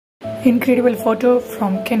Incredible photo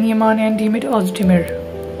from Yaman and Demet Özdemir.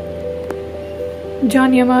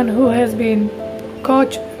 Yaman, who has been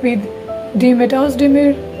coached with Demet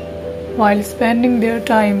Özdemir while spending their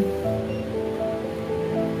time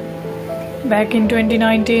back in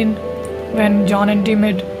 2019 when John and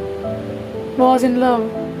Demet was in love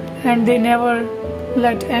and they never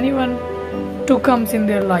let anyone to come in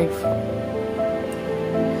their life.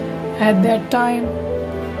 At that time,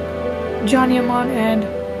 Yaman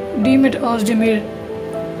and Demet Özdemir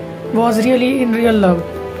was really in real love.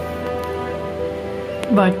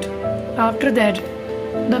 But after that,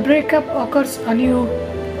 the breakup occurs a new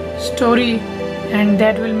story and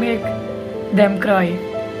that will make them cry.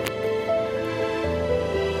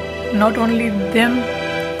 Not only them,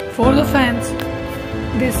 for the fans,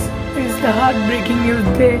 this is the heartbreaking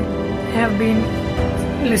news they have been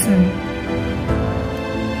listening.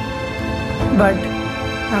 But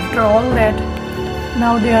after all that,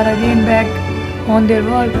 now they are again back on their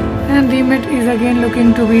work and Demet is again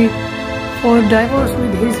looking to be for divorce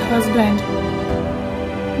with his husband.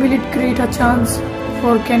 Will it create a chance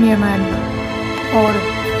for Yaman or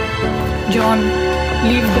John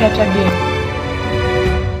leave that again?